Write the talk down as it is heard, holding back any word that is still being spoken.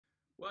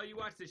Well, you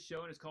watch this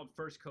show and it's called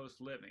First Coast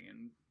Living,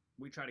 and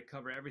we try to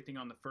cover everything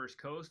on the First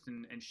Coast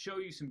and show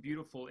you some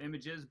beautiful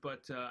images.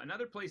 But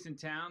another place in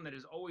town that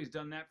has always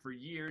done that for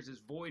years is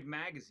Void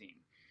Magazine.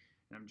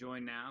 And I'm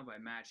joined now by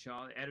Matt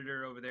Shaw, the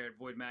editor over there at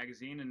Void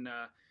Magazine. And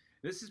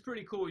this is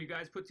pretty cool. You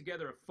guys put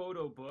together a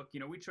photo book. You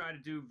know, we try to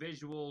do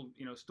visual,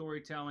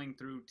 storytelling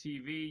through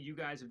TV. You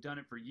guys have done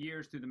it for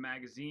years through the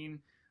magazine.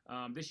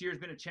 This year's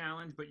been a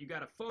challenge, but you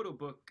got a photo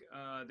book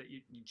that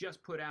you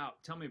just put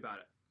out. Tell me about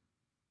it.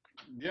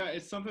 Yeah,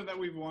 it's something that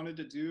we've wanted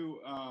to do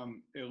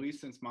at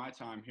least since my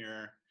time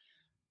here.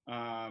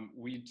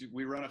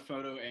 We run a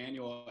photo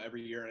annual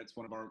every year, and it's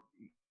one of our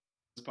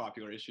most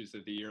popular issues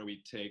of the year.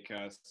 We take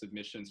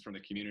submissions from the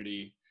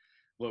community,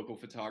 local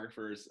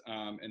photographers,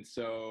 and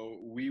so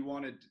we've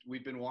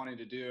been wanting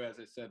to do, as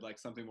I said, like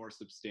something more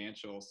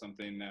substantial,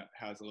 something that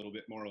has a little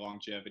bit more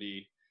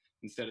longevity.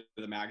 Instead of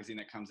the magazine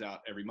that comes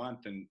out every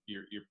month and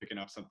you're picking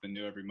up something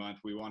new every month,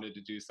 we wanted to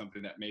do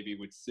something that maybe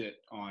would sit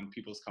on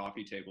people's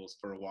coffee tables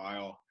for a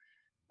while.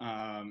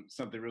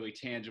 Something really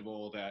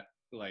tangible that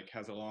like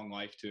has a long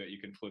life to it. You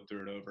can flip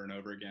through it over and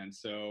over again.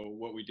 So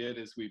what we did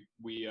is we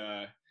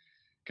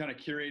kind of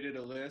curated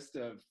a list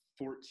of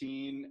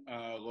 14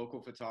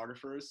 local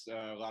photographers.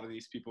 A lot of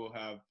these people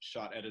have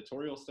shot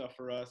editorial stuff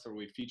for us, or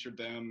we featured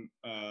them,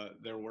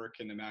 their work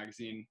in the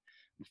magazine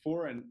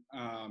before. And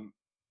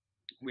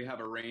we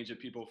have a range of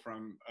people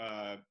from,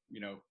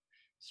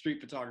 street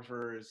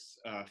photographers,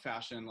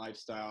 fashion,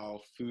 lifestyle,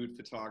 food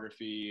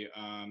photography,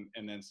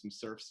 and then some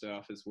surf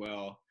stuff as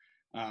well.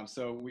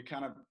 So we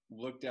kind of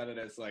looked at it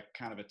as like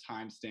kind of a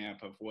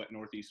timestamp of what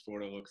Northeast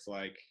Florida looks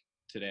like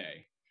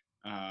today.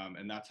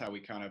 And that's how we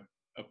kind of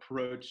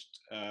approached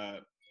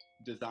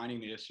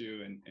designing the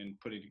issue and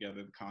putting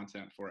together the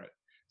content for it.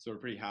 So we're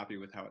pretty happy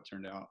with how it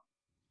turned out.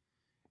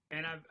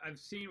 And I've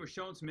seen, we're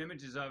showing some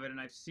images of it, and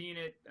I've seen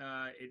it.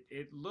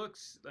 It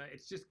looks,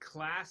 it's just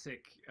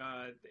classic.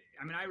 I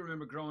mean, I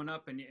remember growing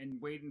up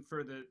and waiting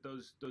for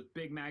those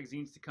big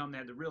magazines to come. They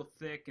had the real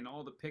thick and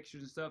all the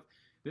pictures and stuff.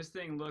 This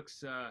thing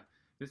looks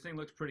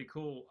pretty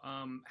cool.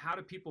 How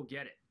do people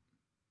get it?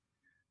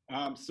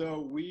 So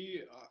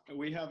we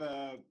have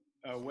a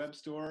web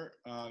store.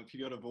 If you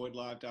go to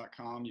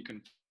voidlive.com, you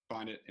can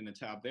find it in the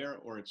tab there,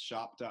 or it's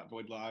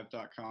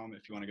shop.voidlive.com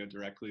if you want to go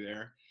directly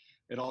there.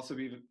 It'll also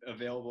be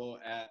available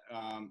at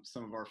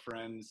some of our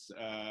friends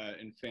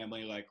and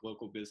family, like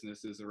local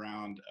businesses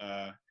around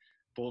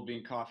Bold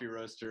Bean Coffee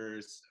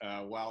Roasters,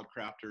 Wild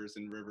Crafters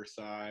in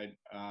Riverside,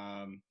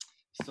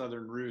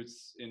 Southern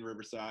Roots in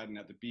Riverside and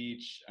at the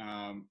beach.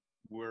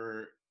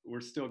 We're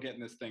still getting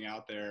this thing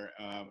out there.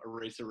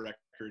 Eraser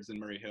Records in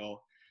Murray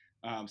Hill.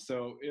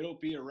 So it'll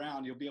be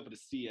around. You'll be able to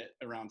see it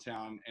around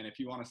town. And if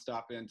you want to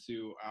stop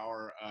into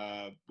our,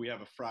 we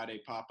have a Friday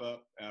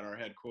pop-up at our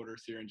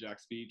headquarters here in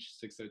Jax Beach,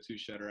 602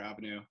 Shutter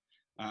Avenue.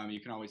 You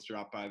can always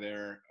drop by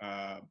there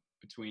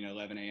between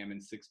 11 a.m.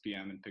 and 6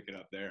 p.m. and pick it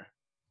up there.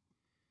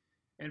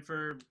 And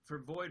for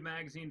Void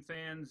Magazine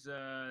fans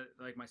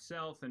like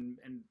myself and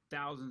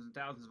thousands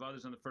of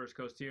others on the First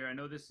Coast here, I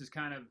know this is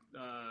kind of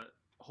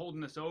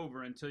holding us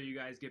over until you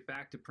guys get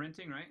back to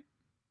printing, right?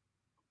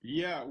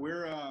 Yeah,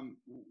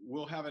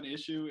 we'll have an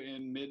issue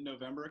in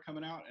mid-November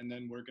coming out, and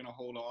then we're going to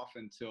hold off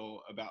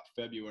until about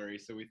February.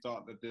 So we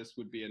thought that this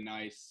would be a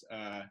nice,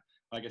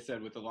 like I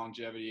said, with the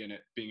longevity and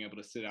it being able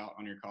to sit out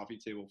on your coffee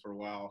table for a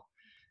while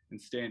and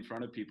stay in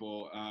front of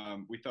people.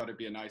 We thought it'd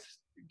be a nice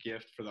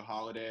gift for the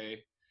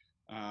holiday.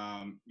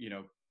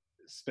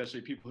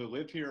 Especially people who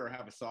live here or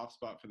have a soft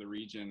spot for the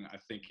region. I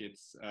think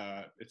it's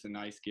a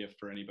nice gift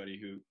for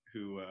anybody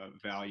who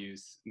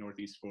values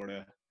Northeast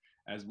Florida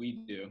as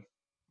we do.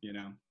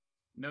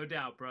 No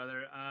doubt,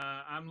 brother.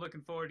 I'm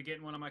looking forward to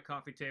getting one on my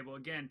coffee table.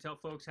 Again, tell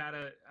folks how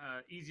to,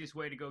 easiest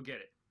way to go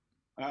get it.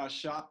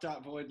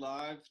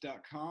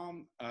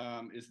 Shop.voidlive.com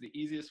is the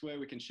easiest way.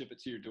 We can ship it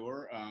to your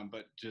door.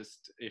 But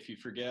just if you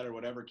forget or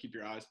whatever, keep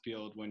your eyes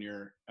peeled when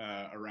you're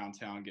around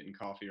town getting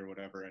coffee or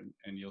whatever,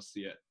 and you'll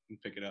see it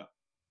and pick it up.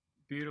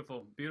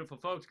 Beautiful, beautiful.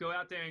 Folks, go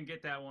out there and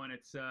get that one.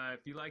 It's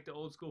if you like the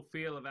old school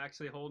feel of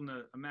actually holding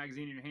a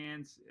magazine in your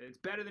hands, it's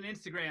better than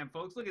Instagram,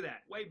 folks. Look at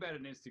that. Way better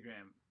than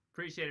Instagram.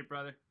 Appreciate it,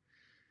 brother.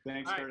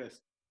 Thanks, Curtis.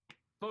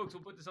 Folks,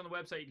 we'll put this on the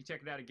website. You can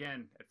check it out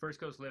again at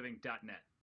firstcoastliving.net.